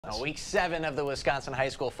Week 7 of the Wisconsin high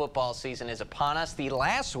school football season is upon us, the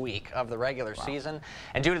last week of the regular season.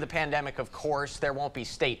 And due to the pandemic, of course, there won't be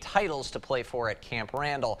state titles to play for at Camp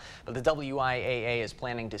Randall. But the WIAA is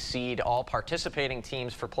planning to seed all participating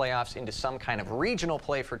teams for playoffs into some kind of regional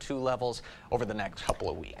play for 2 levels over the next couple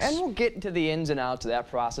of weeks. And we'll get into the ins and outs of that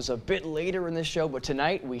process a bit later in the show. But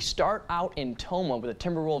tonight, we start out in Tomah, where the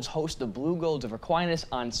Timberwolves host the Blue Golds of Aquinas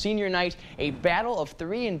on senior night, a battle of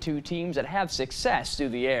 3-2 teams that have success through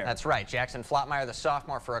the air. That's right. Jackson Flotmeyer, the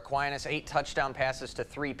sophomore for Aquinas, 8 touchdown passes to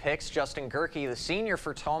 3 picks. Justin Gerke, the senior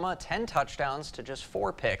for Tomah, 10 touchdowns to just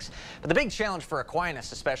 4 picks. But the big challenge for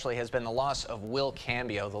Aquinas especially has been the loss of Will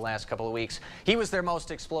Cambio the last couple of weeks. He was their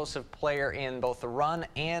most explosive player in both the run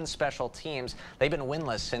and special teams. They've been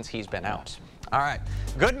winless since he's been out. All right,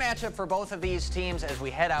 good matchup for both of these teams as we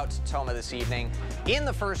head out to Tomah this evening. In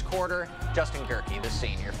the first quarter, Justin Gerke, the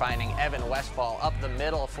senior, finding Evan Westfall up the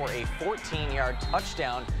middle for a 14-yard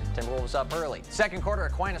touchdown. Timberwolves up early. Second quarter,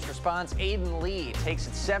 Aquinas responds. Aiden Lee takes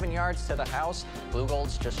it 7 yards to the house. Blue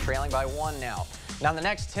Golds just trailing by 1 now. Now, the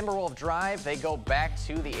next Timberwolf drive, they go back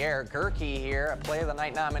to the air. Gerke here, a Play of the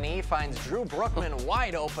Night nominee, finds Drew Brookman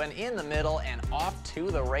wide open in the middle and off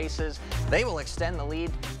to the races. They will extend the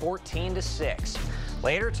lead 14-6.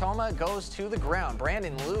 Later, Tomah goes to the ground.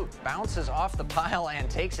 Brandon Luke bounces off the pile and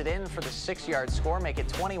takes it in for the 6-yard score, make it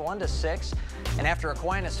 21-6. And after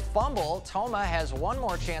Aquinas fumble, Tomah has one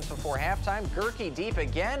more chance before halftime. Gerke deep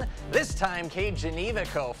again. This time, Cade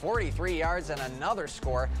Genevico, 43 yards and another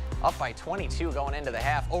score, up by 22 going into the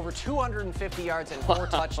half. Over 250 yards and 4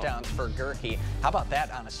 touchdowns for Gerke. How about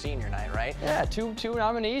that on a senior night, right? Yeah, two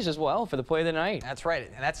nominees as well for the Play of the Night. That's right,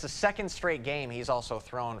 and that's the second straight game he's also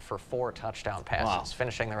thrown for 4 touchdown passes,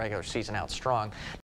 finishing the regular season out strong.